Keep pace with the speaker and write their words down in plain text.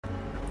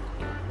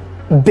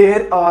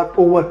There are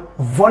over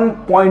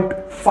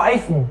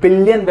 1.5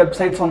 billion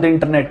websites on the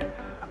internet,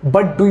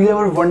 but do you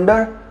ever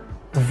wonder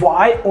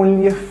why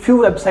only a few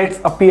websites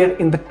appear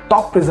in the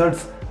top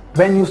results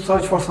when you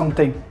search for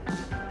something?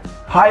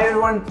 Hi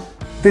everyone,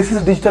 this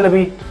is Digital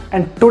Abhi,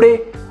 and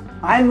today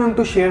I am going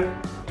to share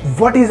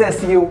what is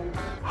SEO,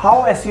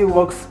 how SEO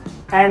works,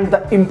 and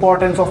the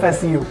importance of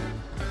SEO.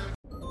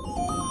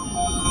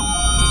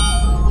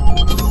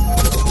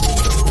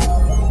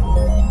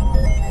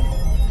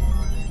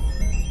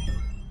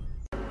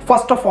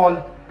 First of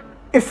all,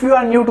 if you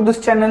are new to this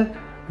channel,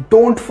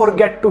 don't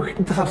forget to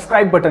hit the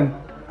subscribe button.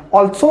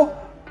 Also,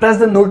 press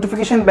the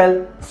notification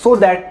bell so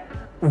that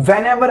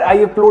whenever I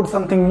upload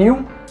something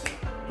new,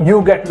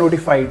 you get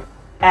notified.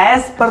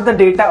 As per the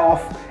data of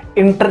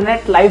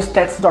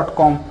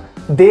internetlivestats.com,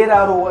 there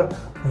are over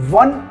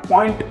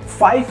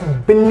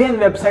 1.5 billion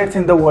websites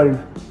in the world.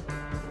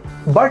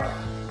 But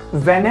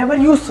whenever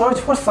you search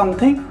for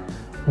something,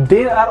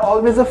 there are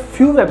always a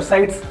few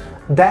websites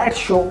that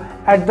show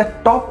at the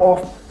top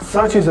of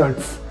search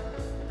results.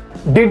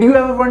 Did you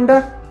ever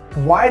wonder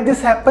why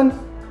this happened?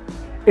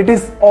 It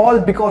is all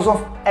because of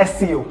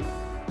SEO.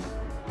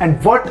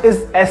 And what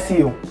is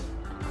SEO?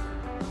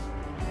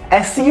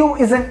 SEO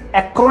is an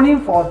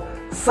acronym for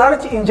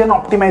Search Engine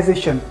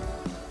Optimization.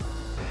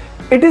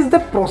 It is the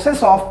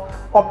process of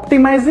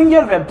optimizing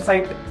your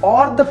website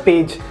or the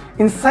page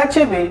in such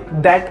a way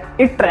that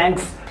it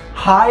ranks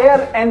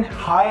higher and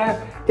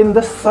higher in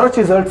the search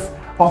results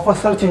of a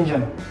search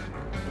engine.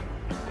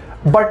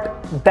 But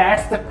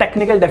that's the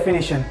technical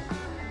definition.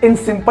 In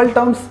simple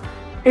terms,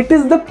 it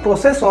is the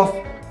process of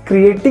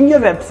creating your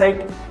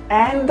website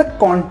and the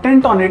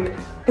content on it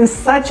in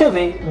such a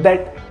way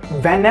that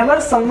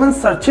whenever someone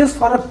searches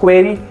for a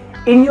query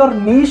in your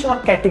niche or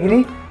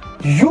category,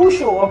 you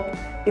show up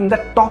in the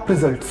top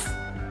results.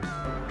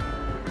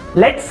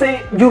 Let's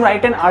say you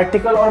write an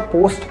article or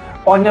post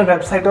on your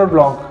website or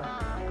blog.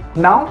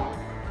 Now,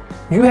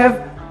 you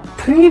have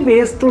 3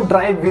 ways to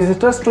drive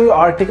visitors to your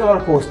article or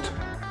post.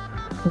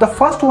 The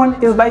first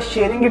one is by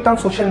sharing it on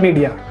social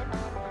media.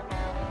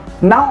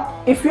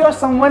 Now, if you are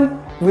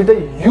someone with a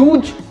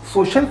huge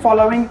social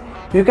following,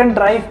 you can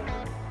drive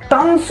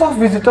tons of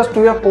visitors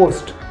to your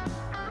post.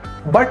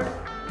 But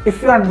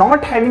if you are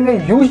not having a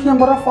huge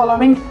number of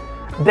following,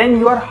 then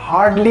you are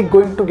hardly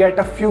going to get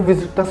a few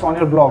visitors on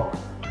your blog.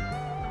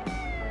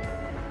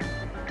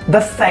 The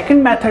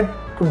second method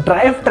to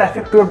drive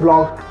traffic to your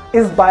blog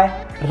is by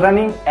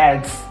running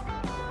ads.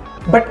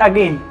 But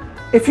again,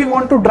 if you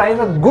want to drive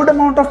a good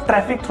amount of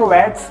traffic through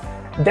ads,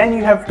 then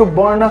you have to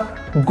burn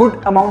a good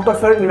amount of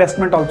your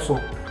investment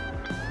also.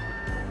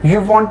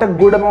 You want a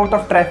good amount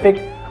of traffic,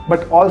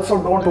 but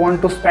also don't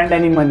want to spend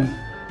any money.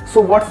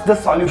 So what's the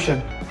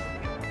solution?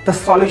 The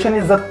solution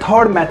is the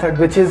third method,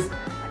 which is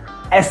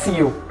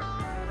SEO,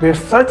 where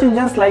search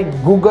engines like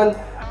Google,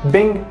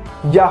 Bing,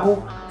 Yahoo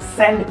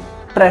send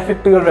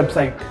traffic to your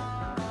website.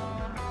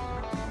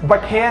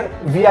 But here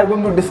we are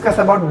going to discuss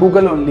about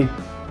Google only.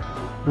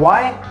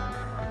 Why?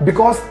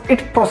 Because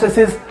it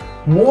processes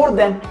more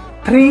than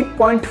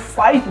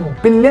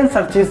 3.5 billion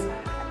searches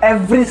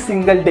every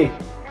single day.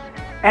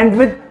 And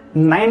with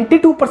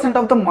 92%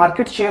 of the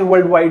market share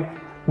worldwide,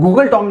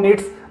 Google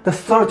dominates the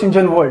search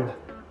engine world.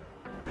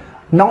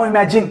 Now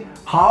imagine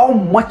how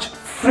much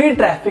free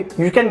traffic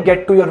you can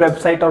get to your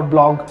website or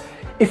blog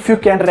if you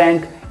can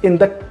rank in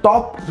the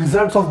top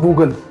results of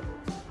Google.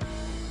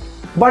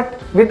 But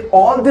with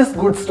all this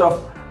good stuff,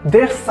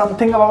 there's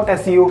something about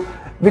SEO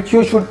which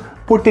you should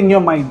put in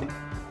your mind.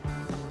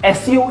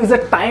 SEO is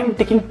a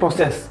time-taking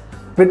process.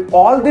 With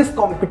all this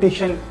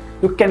competition,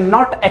 you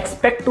cannot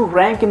expect to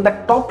rank in the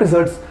top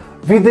results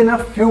within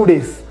a few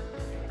days.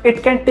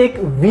 It can take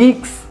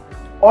weeks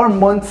or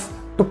months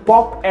to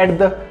pop at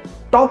the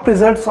top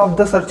results of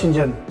the search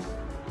engine.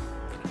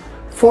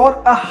 For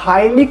a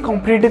highly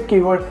competitive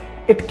keyword,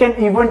 it can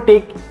even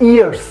take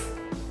years.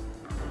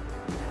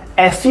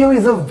 SEO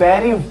is a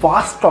very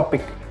vast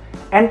topic,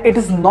 and it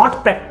is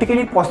not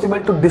practically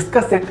possible to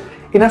discuss it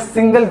in a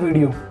single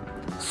video.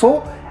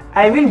 So,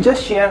 I will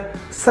just share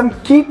some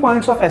key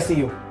points of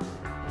SEO.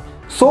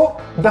 So,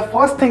 the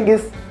first thing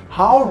is,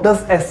 how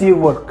does SEO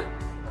work?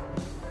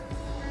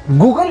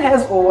 Google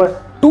has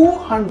over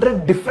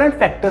 200 different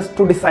factors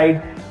to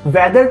decide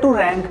whether to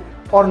rank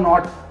or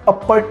not a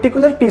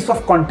particular piece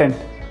of content.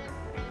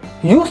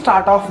 You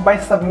start off by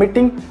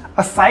submitting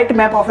a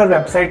sitemap of your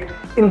website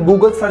in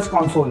Google Search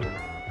Console,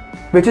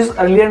 which is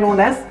earlier known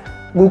as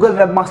Google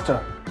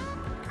Webmaster.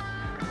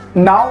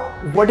 Now,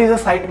 what is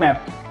a sitemap?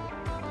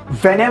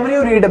 Whenever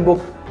you read a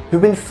book, you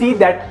will see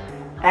that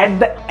at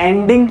the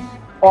ending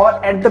or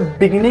at the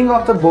beginning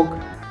of the book,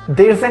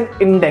 there is an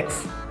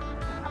index.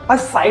 A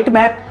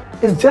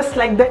sitemap is just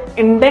like the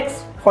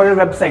index for your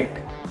website.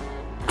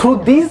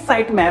 Through these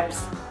sitemaps,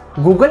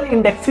 Google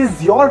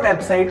indexes your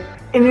website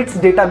in its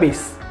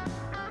database.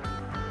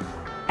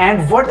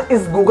 And what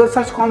is Google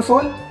Search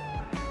Console?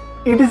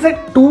 It is a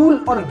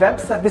tool or web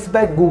service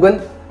by Google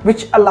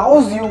which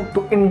allows you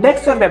to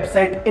index your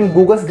website in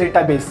Google's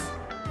database.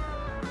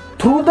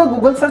 Through the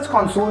Google Search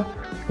Console,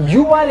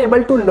 you are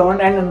able to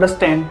learn and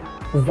understand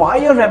why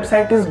your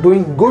website is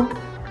doing good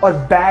or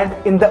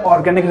bad in the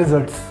organic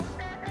results.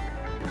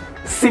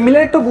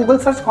 Similar to Google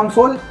Search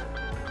Console,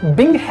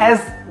 Bing has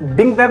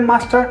Bing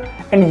Webmaster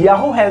and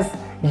Yahoo has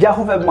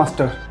Yahoo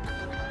Webmaster.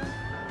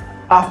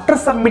 After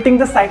submitting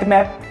the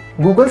sitemap,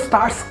 Google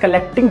starts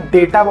collecting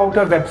data about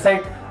your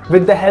website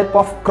with the help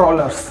of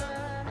crawlers.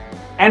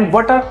 And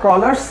what are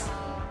crawlers?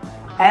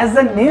 As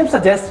the name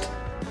suggests,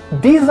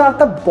 these are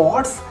the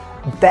bots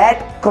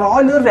that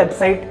crawl your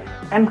website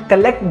and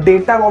collect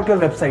data about your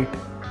website.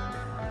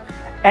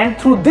 And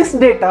through this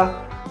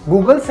data,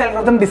 Google's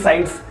algorithm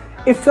decides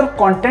if your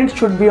content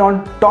should be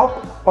on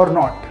top or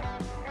not.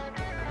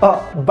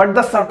 But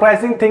the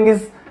surprising thing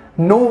is,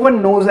 no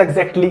one knows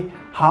exactly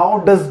how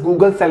does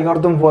Google's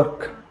algorithm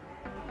work.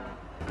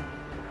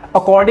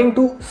 According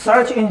to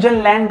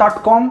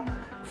searchengineland.com,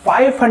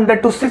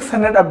 500 to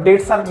 600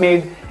 updates are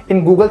made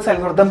in Google's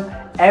algorithm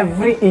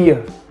every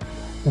year.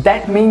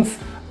 That means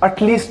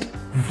at least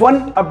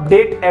one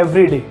update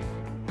every day.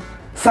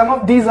 Some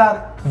of these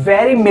are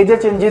very major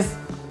changes,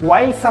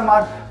 while some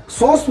are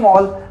so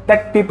small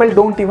that people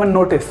don't even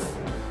notice.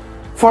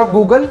 For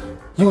Google,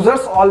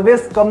 users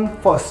always come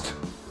first.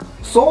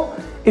 So,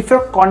 if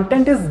your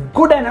content is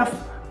good enough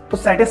to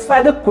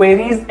satisfy the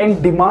queries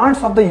and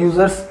demands of the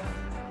users,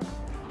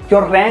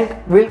 your rank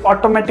will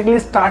automatically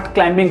start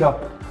climbing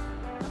up.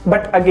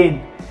 But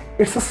again,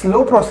 it's a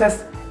slow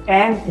process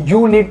and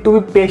you need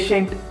to be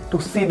patient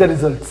to see the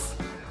results.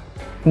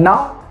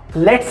 Now,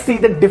 let's see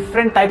the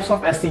different types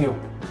of SEO.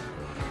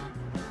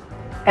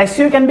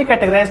 SEO can be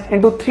categorized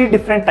into three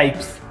different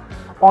types: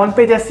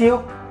 on-page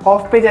SEO,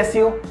 off-page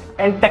SEO,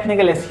 and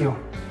technical SEO.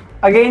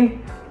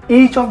 Again,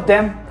 each of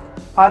them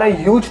are a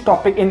huge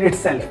topic in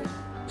itself.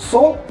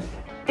 So,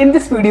 in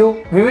this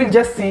video, we will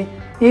just see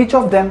each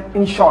of them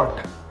in short.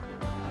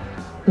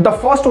 The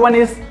first one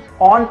is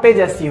on-page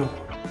SEO.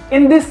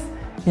 In this,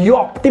 you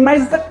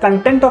optimize the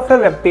content of your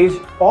web page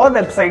or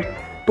website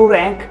to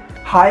rank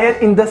higher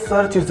in the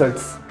search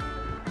results.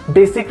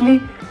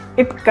 Basically,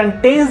 it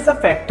contains the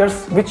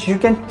factors which you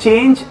can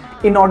change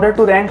in order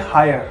to rank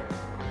higher.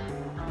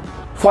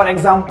 For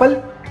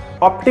example,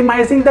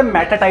 optimizing the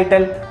meta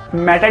title,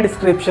 meta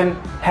description,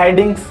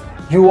 headings,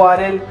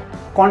 URL,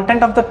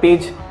 content of the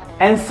page,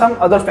 and some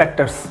other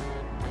factors.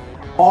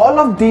 All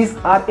of these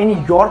are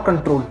in your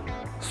control.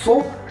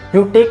 So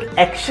you take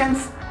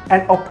actions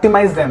and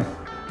optimize them,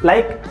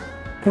 like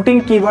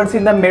putting keywords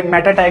in the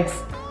meta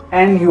tags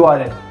and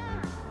URL.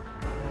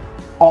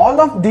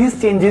 All of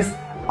these changes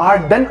are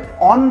done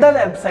on the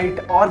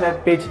website or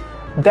web page.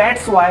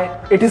 That's why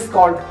it is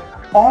called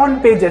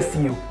on-page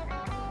SEO.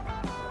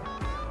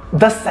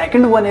 The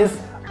second one is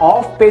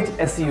off-page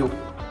SEO.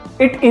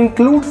 It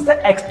includes the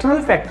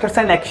external factors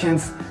and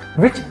actions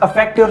which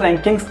affect your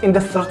rankings in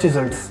the search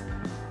results.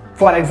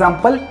 For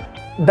example,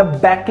 the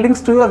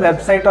backlinks to your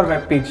website or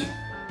web page,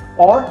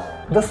 or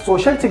the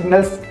social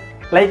signals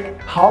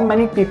like how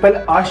many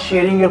people are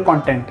sharing your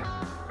content.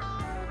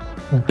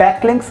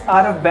 Backlinks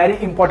are a very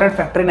important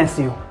factor in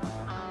SEO,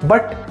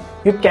 but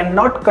you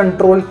cannot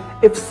control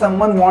if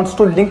someone wants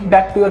to link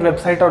back to your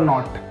website or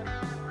not.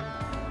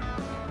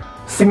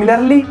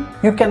 Similarly,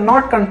 you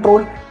cannot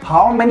control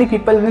how many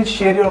people will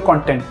share your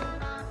content.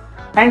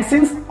 And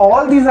since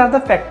all these are the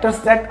factors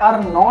that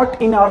are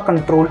not in our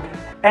control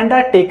and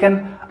are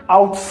taken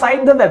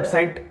outside the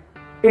website,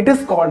 it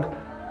is called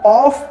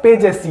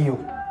off-page SEO.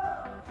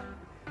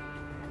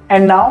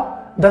 And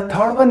now the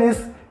third one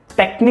is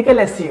technical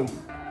SEO.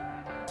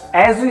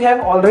 As you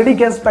have already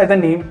guessed by the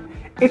name,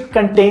 it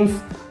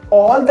contains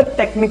all the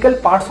technical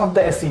parts of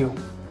the SEO.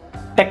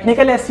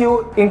 Technical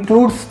SEO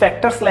includes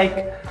factors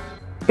like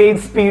page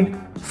speed,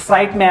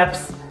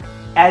 sitemaps,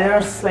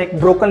 errors like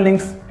broken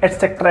links,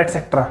 etc.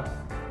 etc.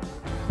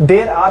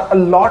 There are a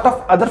lot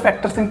of other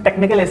factors in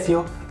technical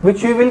SEO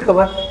which we will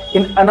cover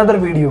in another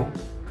video.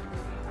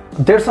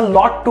 There's a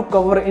lot to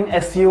cover in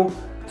SEO,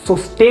 so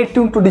stay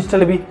tuned to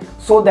DigitalBee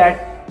so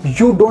that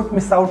you don't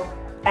miss out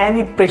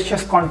any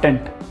precious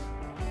content.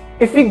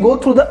 If we go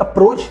through the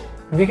approach,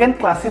 we can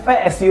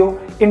classify SEO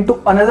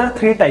into another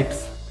three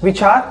types,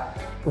 which are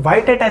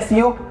white hat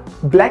SEO,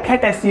 black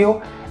hat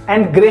SEO,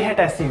 and grey hat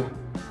SEO.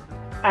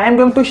 I am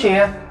going to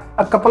share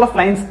a couple of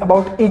lines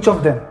about each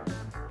of them.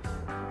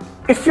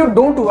 If you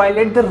don't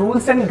violate the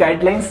rules and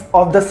guidelines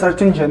of the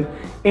search engine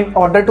in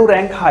order to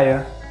rank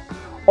higher,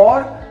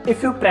 or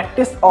if you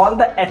practice all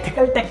the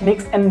ethical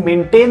techniques and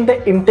maintain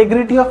the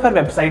integrity of your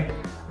website,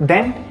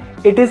 then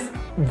it is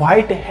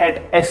white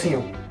hat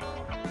SEO.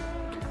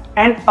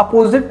 And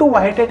opposite to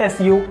white hat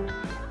SEO,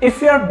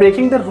 if you are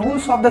breaking the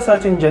rules of the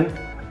search engine,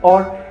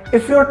 or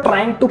if you are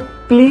trying to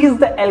please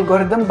the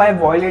algorithm by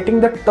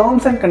violating the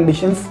terms and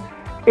conditions,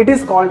 it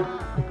is called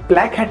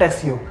black hat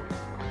SEO.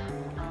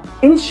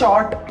 In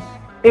short,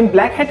 in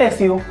black hat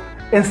SEO,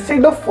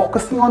 instead of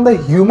focusing on the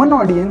human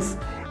audience,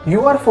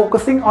 you are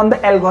focusing on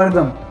the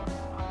algorithm.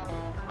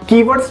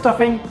 Keyword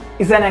stuffing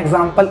is an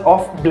example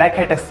of black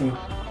hat SEO.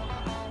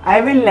 I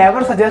will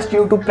never suggest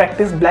you to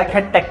practice black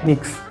hat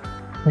techniques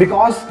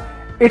because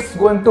it's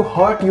going to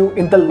hurt you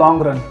in the long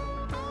run.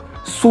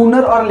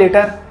 Sooner or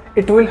later,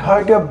 it will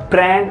hurt your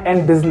brand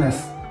and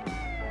business.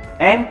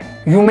 And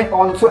you may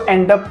also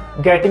end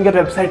up getting your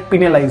website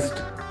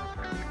penalized.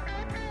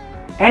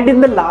 And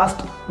in the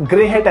last,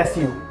 grey hat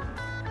SEO.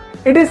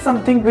 It is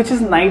something which is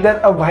neither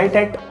a white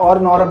hat or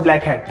nor a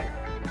black hat.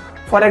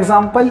 For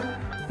example,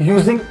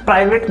 using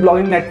private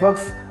blogging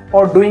networks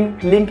or doing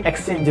link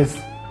exchanges.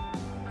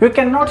 You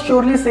cannot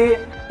surely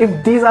say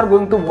if these are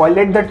going to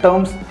violate the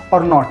terms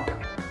or not.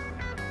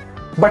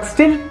 But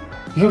still,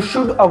 you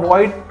should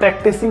avoid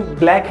practicing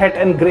black hat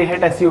and grey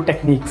hat SEO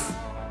techniques.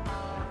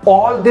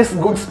 All this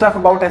good stuff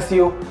about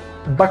SEO,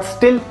 but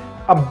still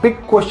a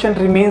big question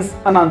remains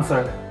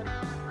unanswered.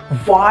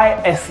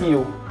 Why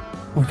SEO?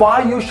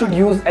 Why you should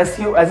use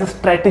SEO as a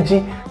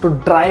strategy to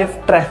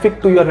drive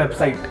traffic to your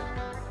website?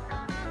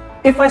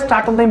 If I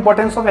start on the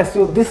importance of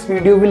SEO, this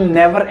video will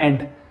never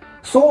end.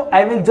 So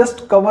I will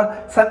just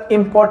cover some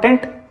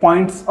important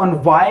points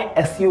on why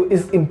SEO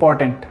is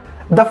important.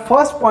 The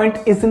first point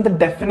is in the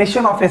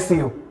definition of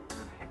SEO.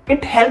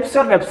 It helps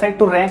your website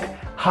to rank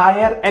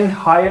higher and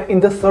higher in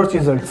the search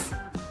results.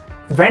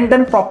 When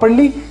done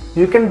properly,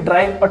 you can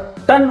drive a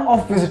ton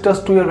of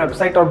visitors to your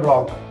website or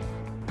blog.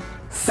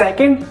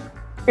 Second,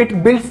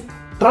 it builds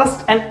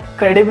trust and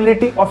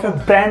credibility of your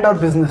brand or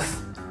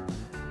business.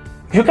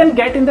 You can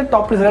get in the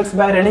top results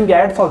by running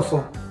ads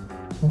also.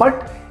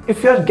 But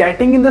if you are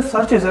getting in the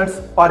search results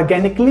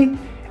organically,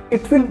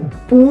 it will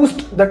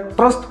boost the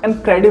trust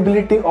and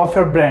credibility of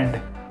your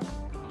brand.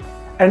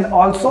 And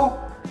also,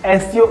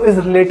 SEO is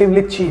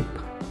relatively cheap.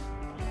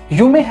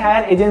 You may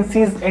hire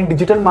agencies and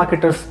digital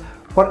marketers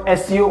for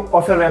SEO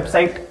of your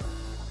website,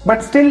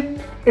 but still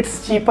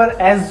it's cheaper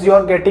as you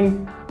are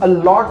getting a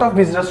lot of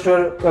visitors to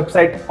your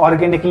website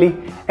organically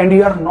and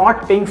you are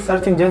not paying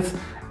search engines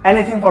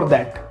anything for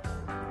that.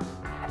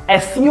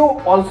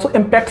 SEO also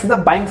impacts the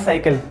buying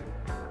cycle.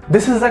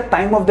 This is the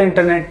time of the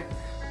internet,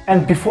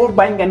 and before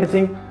buying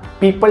anything,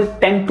 people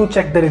tend to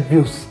check the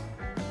reviews.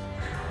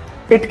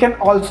 It can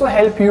also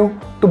help you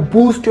to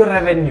boost your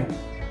revenue.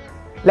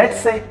 Let's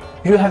say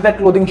you have a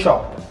clothing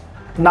shop.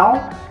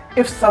 Now,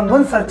 if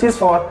someone searches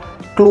for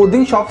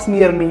clothing shops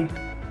near me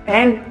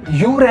and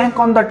you rank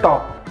on the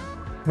top,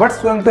 what's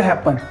going to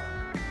happen?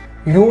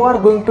 You are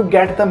going to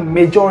get the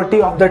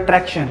majority of the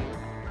traction.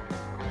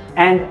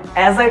 And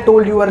as I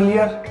told you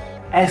earlier,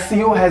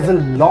 SEO has a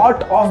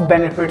lot of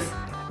benefits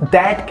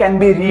that can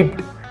be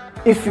reaped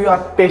if you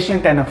are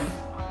patient enough.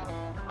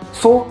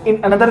 So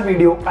in another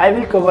video, I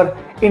will cover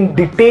in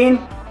detail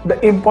the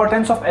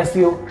importance of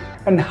SEO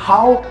and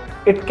how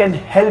it can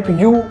help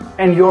you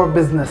and your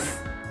business.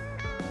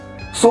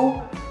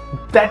 So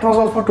that was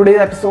all for today's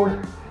episode.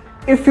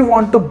 If you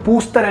want to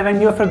boost the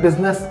revenue of your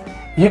business,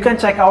 you can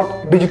check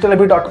out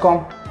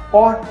digitalabi.com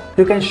or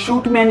you can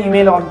shoot me an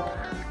email on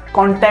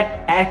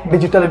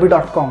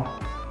contact@digitalabi.com.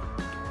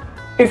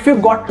 If you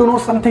got to know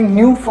something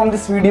new from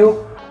this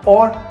video,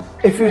 or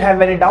if you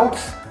have any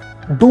doubts,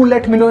 do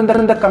let me know in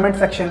the comment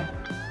section.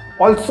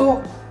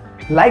 Also,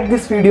 like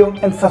this video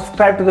and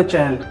subscribe to the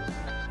channel.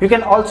 You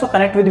can also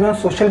connect with me on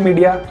social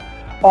media.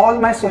 All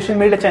my social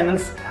media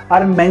channels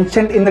are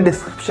mentioned in the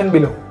description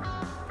below.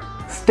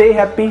 Stay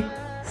happy,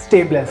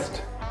 stay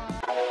blessed.